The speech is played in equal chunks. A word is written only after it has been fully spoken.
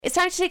It's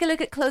time to take a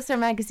look at Closer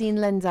Magazine,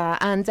 Linda,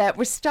 and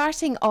we're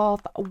starting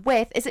off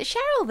with, is it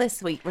Cheryl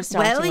this week we're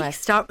starting with? Well, you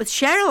start with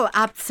Cheryl,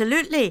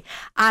 absolutely.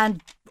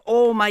 And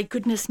oh my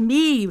goodness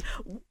me,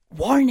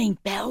 warning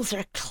bells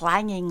are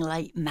clanging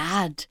like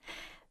mad.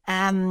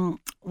 Well,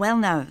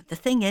 now, the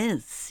thing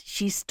is,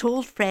 she's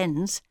told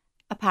friends,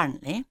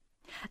 apparently,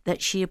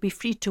 that she'll be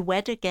free to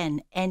wed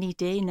again any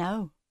day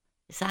now.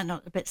 Is that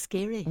not a bit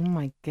scary? Oh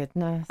my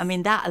goodness. I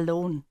mean, that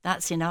alone,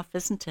 that's enough,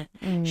 isn't it?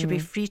 She'll be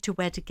free to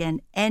wed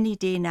again any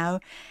day now.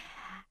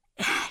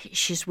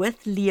 She's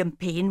with Liam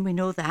Payne, we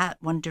know that,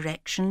 One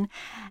Direction.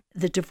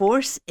 The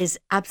divorce is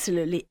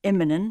absolutely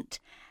imminent.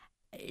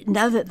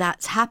 Now that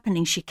that's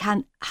happening, she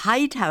can't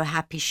hide how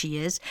happy she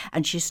is.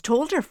 And she's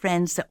told her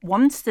friends that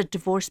once the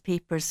divorce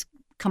papers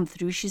come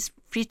through, she's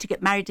free to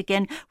get married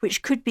again,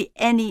 which could be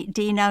any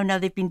day now. Now,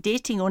 they've been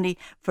dating only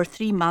for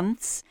 3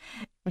 months.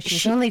 Well,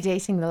 she's only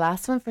dating the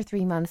last one for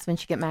 3 months when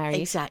she get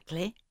married.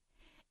 Exactly.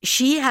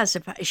 She's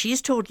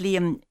told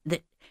Liam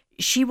that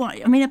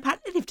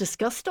apparently they've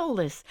discussed all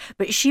this,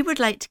 but she would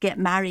like to get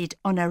married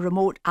on a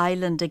remote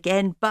island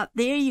again. But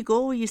there you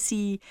go. You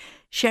see,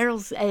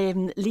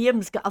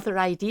 Liam's got other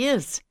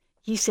ideas.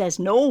 He says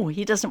no,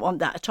 he doesn't want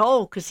that at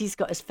all because he's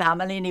got his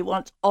family and he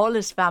wants all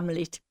his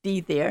family to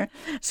be there.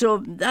 So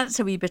that's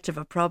a wee bit of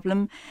a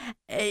problem.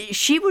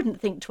 She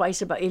wouldn't think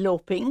twice about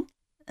eloping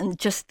and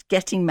just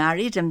getting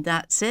married, and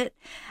that's it.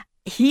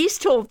 He's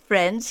told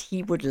friends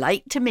he would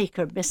like to make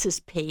her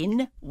Mrs.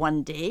 Payne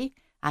one day.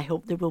 I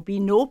hope there will be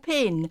no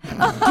pain.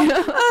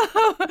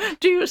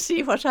 Do you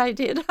see what I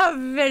did?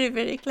 I'm very,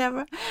 very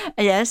clever.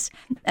 Yes,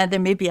 and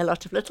there may be a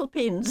lot of little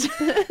pains.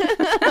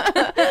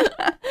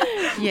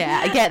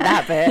 Yeah, I get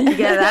that bit. You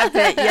get that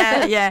bit,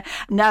 yeah.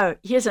 Now,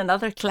 here's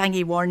another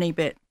clangy warning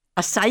bit.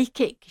 A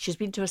psychic. She's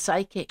been to a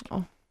psychic.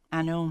 Oh.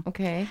 I know.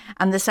 Okay.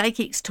 And the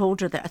psychics told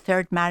her that a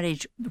third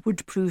marriage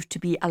would prove to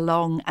be a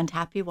long and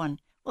happy one.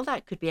 Well,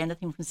 that could be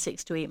anything from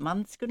 6 to 8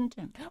 months, couldn't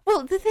it?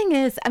 Well, the thing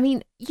is, I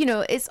mean,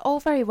 it's all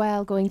very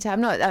well going to.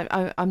 I'm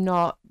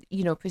not,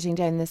 putting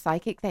down the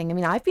psychic thing. I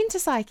mean, I've been to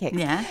psychics,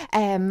 yeah.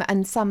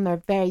 And some are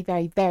very,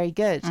 very, very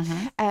good.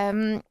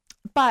 Mm-hmm.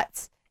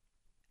 But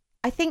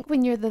I think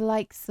when you're the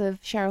likes of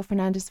Cheryl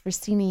Fernandez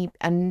Versini,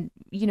 and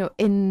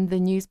in the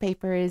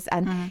newspapers,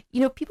 and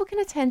people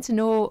kind of tend to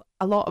know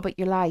a lot about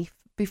your life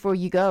before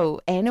you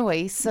go,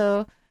 anyway.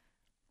 So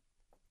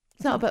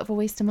it's not a bit of a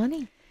waste of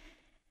money.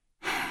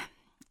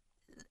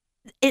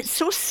 It's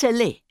so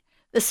silly.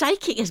 The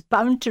psychic is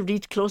bound to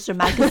read Closer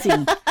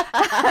Magazine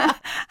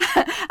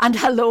and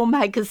Hello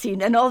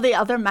Magazine and all the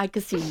other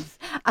magazines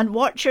and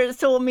watch her.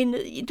 So, I mean,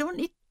 you don't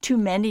need too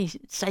many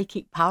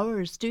psychic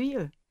powers, do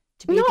you?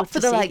 To be Not able for to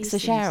the say likes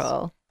of these things.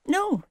 Cheryl.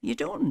 No, you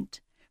don't.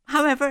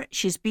 However,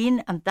 she's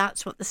been, and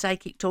that's what the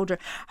psychic told her.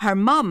 Her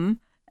mum,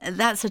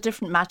 that's a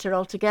different matter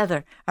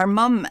altogether. Her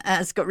mum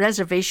has got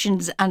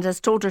reservations and has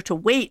told her to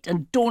wait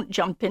and don't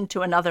jump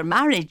into another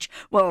marriage.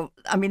 Well,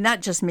 I mean,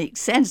 that just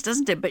makes sense,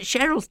 doesn't it? But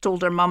Cheryl's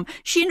told her mum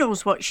she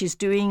knows what she's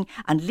doing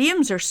and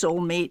Liam's her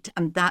soulmate,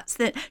 and that's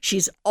it.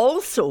 She's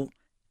also,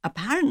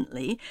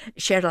 apparently,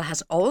 Cheryl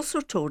has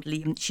also told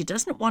Liam she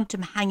doesn't want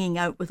him hanging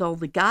out with all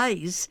the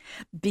guys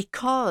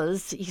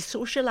because he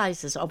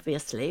socialises,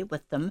 obviously,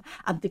 with them,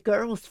 and the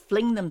girls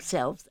fling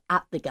themselves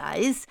at the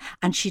guys,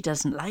 and she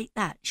doesn't like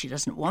that. She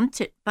doesn't want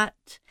it,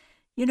 but,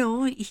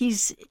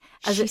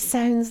 she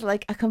sounds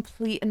like a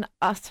complete and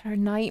utter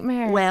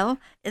nightmare. Well,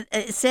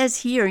 it says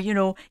here,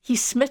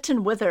 he's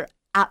smitten with her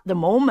at the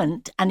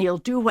moment and he'll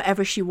do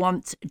whatever she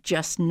wants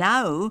just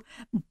now,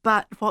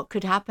 but what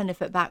could happen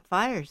if it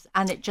backfires?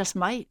 And it just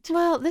might.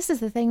 Well, this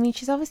is the thing. I mean,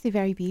 she's obviously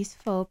very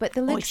beautiful, but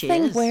the looks she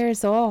thing is.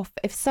 wears off.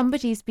 If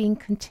somebody's been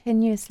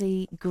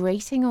continuously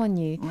grating on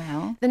you,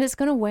 Well, then it's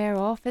going to wear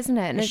off, isn't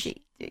it? And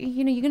She-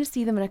 you're going to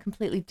see them in a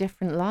completely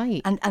different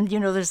light. And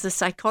there's the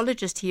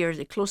psychologist here,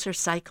 the Closer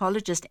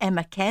psychologist,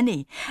 Emma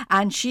Kenny,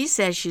 and she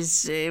says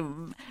she's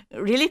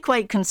really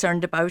quite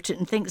concerned about it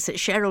and thinks that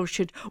Cheryl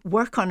should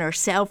work on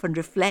herself and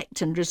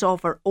reflect and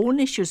resolve her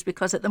own issues,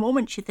 because at the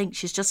moment she thinks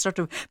she's just sort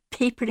of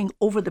papering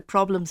over the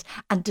problems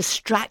and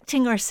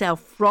distracting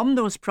herself from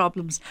those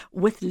problems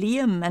with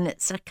Liam, and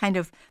it's a kind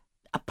of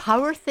a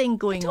power thing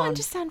going I don't on.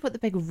 understand what the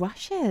big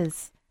rush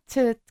is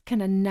to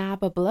kind of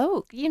nab a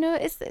bloke.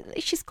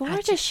 She's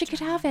gorgeous. She could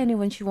have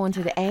anyone she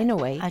wanted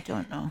anyway. I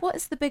don't know. What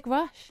is the big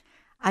rush?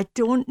 I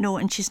don't know.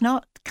 And she's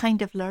not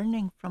kind of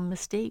learning from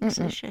mistakes,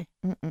 is she?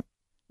 Mm-mm.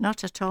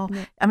 Not at all.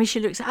 No. I mean,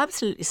 she looks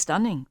absolutely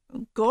stunning,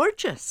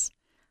 gorgeous.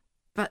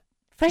 But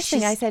First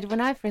thing I she's- said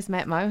when I first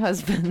met my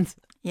husband,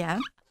 yeah,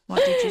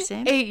 what did you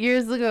say? 8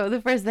 years ago,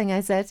 the first thing I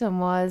said to him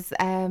was,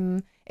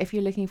 if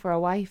you're looking for a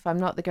wife, I'm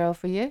not the girl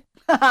for you.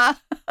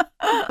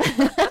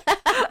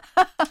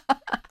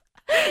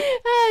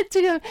 It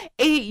took him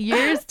 8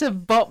 years to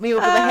bop me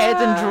over the head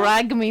and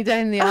drag me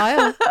down the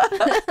aisle.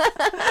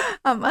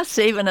 I must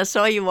say, when I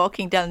saw you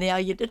walking down the aisle,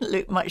 you didn't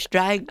look much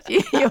dragged.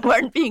 You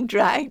weren't being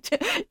dragged.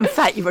 In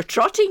fact, you were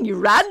trotting. You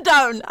ran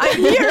down. I'm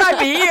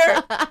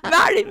here.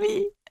 Marry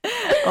me.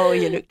 Oh,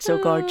 you looked so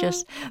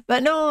gorgeous.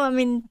 But no, I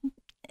mean,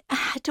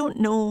 I don't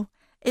know.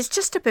 It's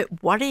just a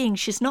bit worrying.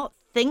 She's not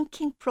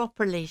thinking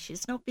properly.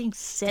 She's not being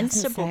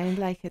sensible. Doesn't sound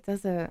like it,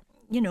 does it?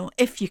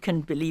 If you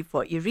can believe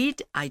what you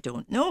read, I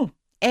don't know.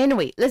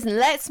 Anyway, listen,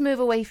 let's move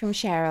away from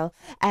Cheryl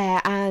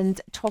and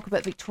talk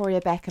about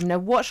Victoria Beckham. Now,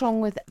 what's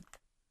wrong with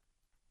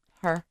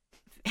her?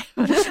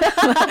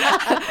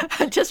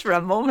 Just for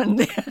a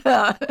moment.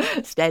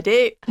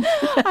 Steady.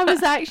 I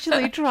was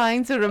actually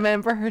trying to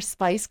remember her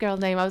Spice Girl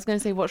name. I was going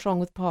to say, what's wrong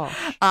with Posh?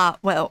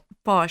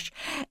 Posh.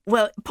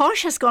 Well,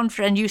 Posh has gone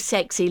for a new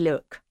sexy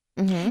look.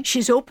 Mm-hmm.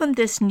 She's opened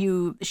this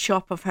new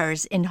shop of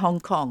hers in Hong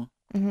Kong.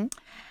 Mm-hmm.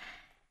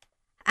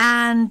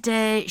 And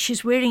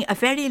she's wearing a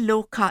very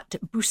low-cut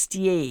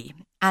bustier.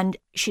 And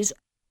she's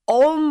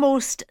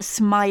almost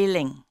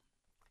smiling.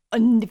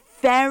 And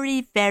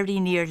very, very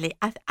nearly.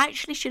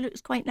 Actually, she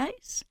looks quite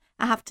nice,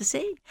 I have to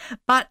say.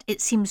 But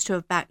it seems to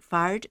have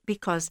backfired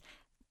because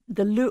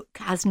the look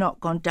has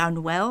not gone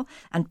down well.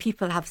 And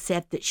people have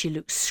said that she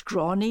looks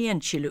scrawny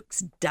and she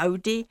looks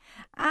dowdy.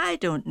 I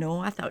don't know.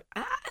 I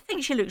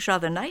think she looks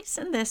rather nice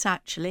in this,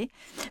 actually.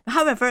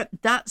 However,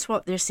 that's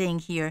what they're saying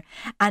here.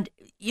 And,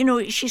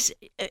 she's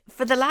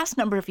for the last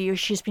number of years,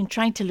 she's been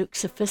trying to look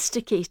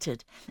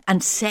sophisticated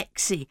and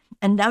sexy.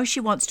 And now she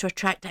wants to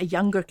attract a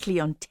younger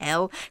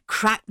clientele,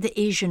 crack the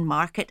Asian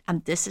market,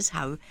 and this is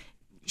how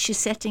she's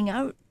setting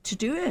out to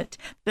do it.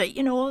 But,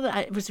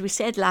 as we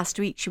said last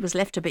week, she was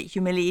left a bit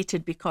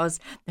humiliated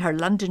because her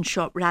London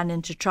shop ran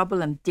into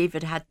trouble and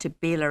David had to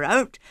bail her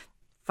out.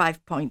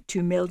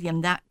 5.2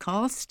 million that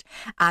cost.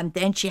 And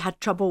then she had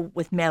trouble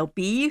with Mel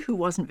B, who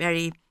wasn't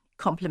very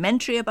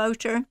complimentary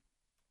about her.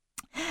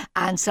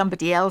 And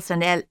somebody else,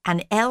 an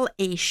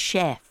LA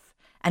chef.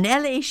 An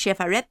LA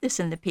chef, I read this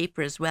in the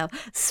paper as well,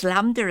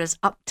 slammed her as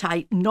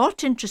uptight,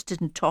 not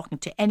interested in talking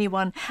to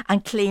anyone,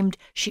 and claimed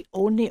she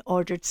only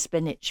ordered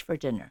spinach for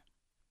dinner.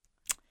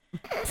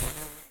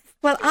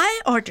 Well,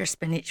 I order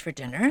spinach for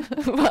dinner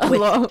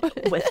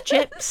with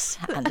chips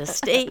and a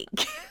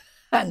steak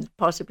and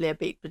possibly a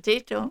baked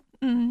potato.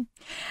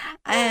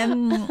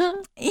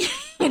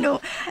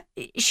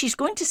 She's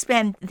going to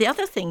spend, the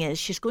other thing is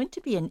she's going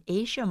to be in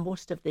Asia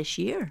most of this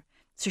year.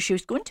 So she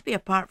was going to be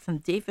apart from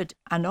David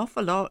an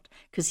awful lot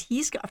because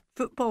he's got a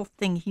football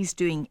thing he's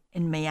doing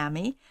in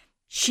Miami.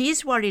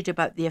 She's worried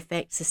about the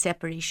effects the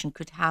separation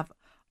could have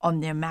on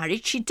their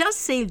marriage. She does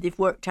say they've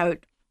worked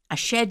out a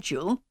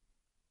schedule,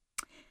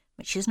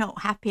 but she's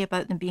not happy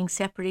about them being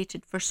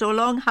separated for so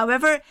long.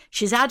 However,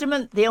 she's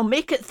adamant they'll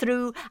make it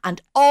through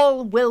and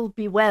all will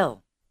be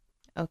well.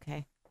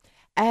 Okay.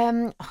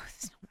 There's not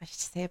much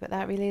to say about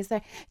that, really, is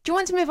there? Do you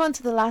want to move on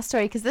to the last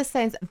story? Because this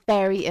sounds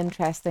very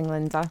interesting,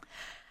 Linda.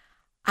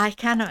 I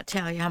cannot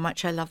tell you how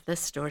much I love this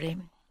story.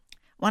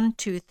 1,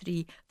 2,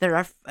 3. There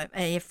are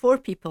 4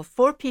 people.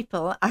 4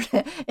 people are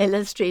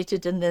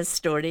illustrated in this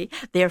story.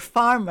 They're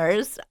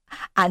farmers,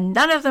 and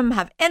none of them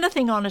have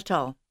anything on at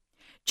all.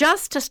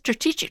 Just a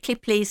strategically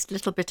placed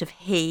little bit of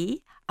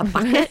hay, a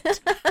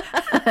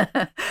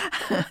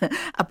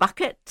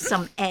bucket,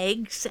 some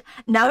eggs.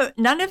 Now,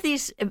 none of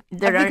these.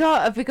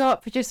 Have we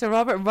got producer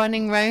Robert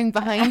running round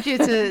behind you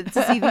to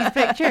see these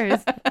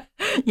pictures?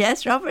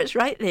 Yes, Robert's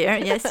right there.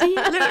 Yes, see,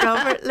 look,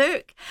 Robert,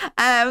 look.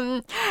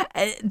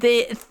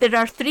 There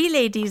are 3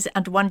 ladies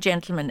and 1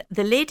 gentleman.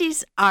 The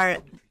ladies are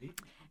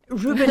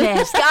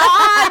Rubenesque.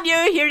 I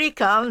knew, here he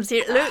comes.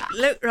 Here,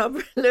 look,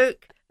 Robert,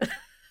 look.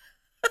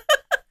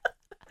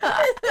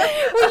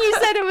 When you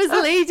said it was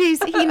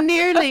ladies, he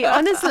nearly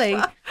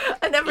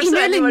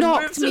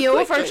knocked me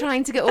over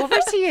trying to get over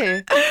to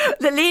you.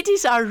 The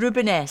ladies are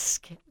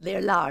Rubenesque.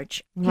 They're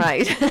large.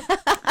 Right.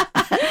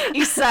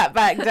 You sat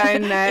back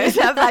down now. You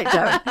sat back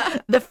down.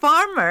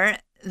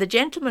 The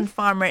gentleman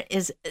farmer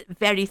is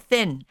very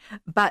thin,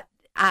 but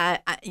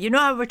you know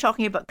how we're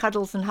talking about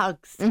cuddles and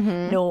hugs?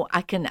 Mm-hmm. No,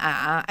 I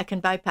can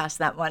bypass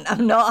that one.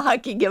 I'm not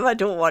hugging him. I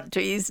don't want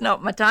to. He's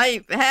not my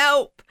type.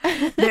 Help!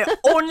 They're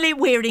only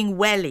wearing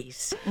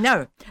wellies.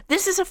 Now,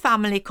 this is a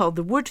family called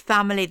the Wood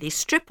family. They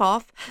strip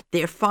off.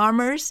 They're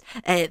farmers.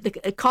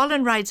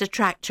 Colin rides a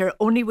tractor,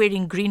 only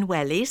wearing green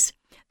wellies.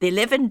 They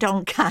live in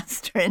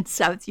Doncaster in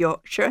South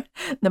Yorkshire.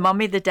 The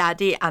mummy, the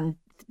daddy, and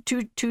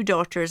two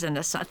daughters and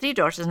a son, 3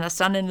 daughters and a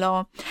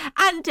son-in-law.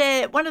 And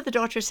one of the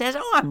daughters says,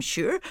 "Oh, I'm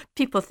sure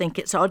people think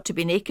it's odd to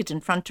be naked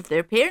in front of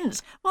their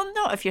parents." Well,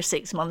 not if you're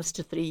 6 months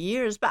to 3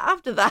 years, but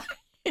after that,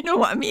 you know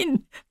what I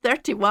mean?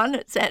 31,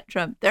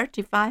 etc.,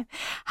 35.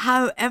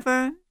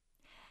 However,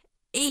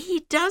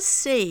 he does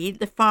say,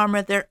 the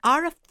farmer, there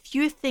are a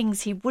few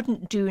things he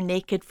wouldn't do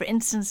naked. For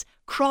instance,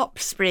 crop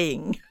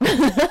spraying.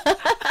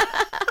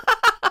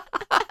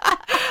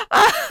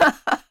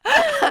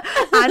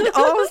 And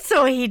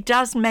also he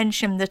does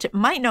mention that it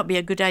might not be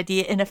a good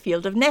idea in a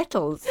field of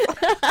nettles.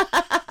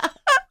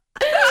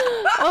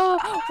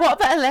 Oh, what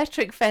about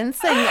electric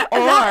fencing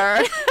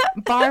or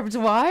barbed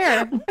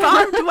wire?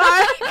 Barbed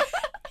wire.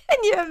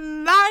 Can you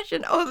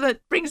imagine? Oh,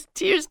 that brings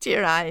tears to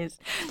your eyes.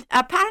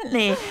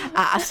 Apparently,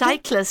 a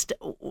cyclist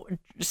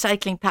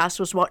cycling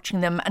past was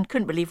watching them and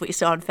couldn't believe what he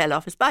saw and fell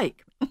off his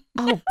bike.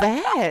 Oh,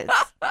 bet.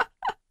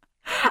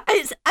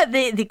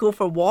 They go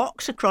for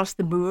walks across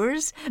the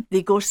moors.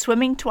 They go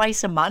swimming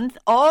twice a month,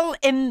 all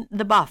in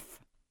the Buff.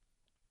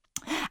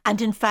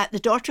 And in fact, the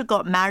daughter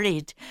got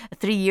married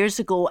 3 years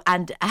ago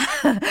and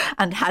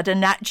and had a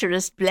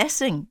naturist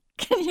blessing.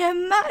 Can you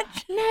imagine?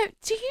 Now,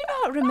 do you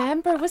not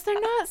remember? Was there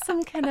not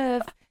some kind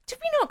of... Did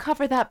we not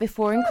cover that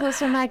before in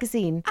Closer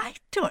magazine? I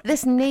don't.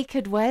 This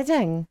naked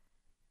wedding.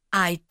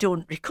 I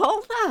don't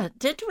recall that.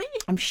 Did we?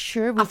 I'm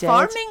sure we did. A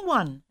farming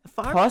one.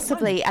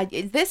 Possibly.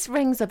 This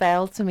rings a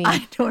bell to me.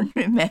 I don't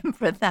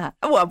remember that.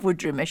 Oh, I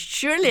would remember.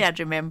 Surely I'd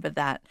remember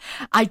that.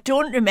 I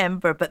don't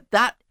remember, but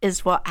that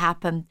is what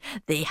happened.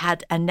 They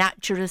had a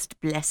naturist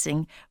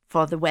blessing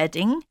for the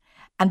wedding,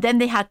 and then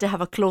they had to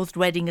have a clothed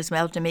wedding as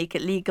well to make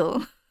it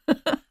legal.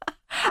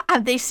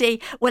 And they say,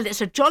 well, it's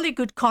a jolly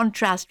good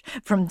contrast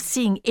from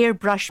seeing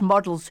airbrush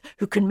models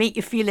who can make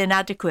you feel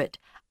inadequate.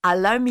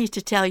 Allow me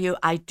to tell you,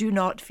 I do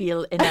not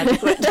feel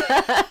inadequate.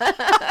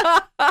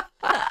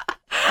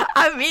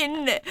 I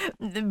mean,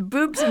 the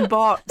boobs and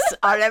bots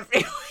are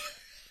everywhere.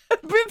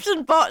 Boobs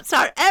and bots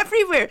are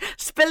everywhere,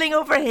 spilling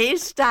over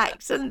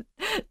haystacks and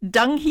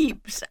dung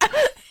heaps.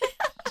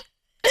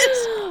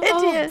 It's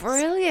hideous. Oh,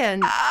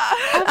 brilliant.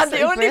 And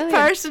the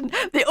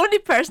only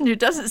person who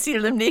doesn't see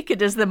them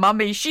naked is the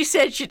mummy. She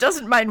said she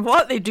doesn't mind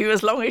what they do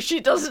as long as she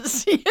doesn't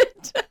see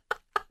it.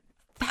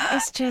 That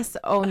is just,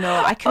 oh no,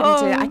 I couldn't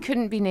do it. I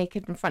couldn't be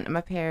naked in front of my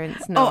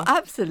parents. No. Oh,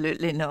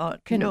 absolutely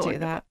not. Couldn't do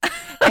that.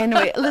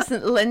 Anyway,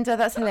 listen, Linda,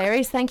 that's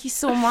hilarious. Thank you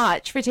so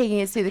much for taking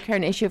us through the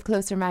current issue of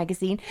Closer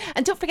magazine.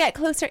 And don't forget,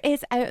 Closer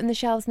is out on the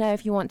shelves now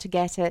if you want to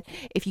get it.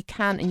 If you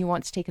can and you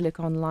want to take a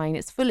look online,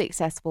 it's a fully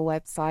accessible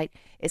website.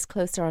 It's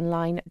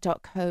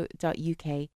closeronline.co.uk.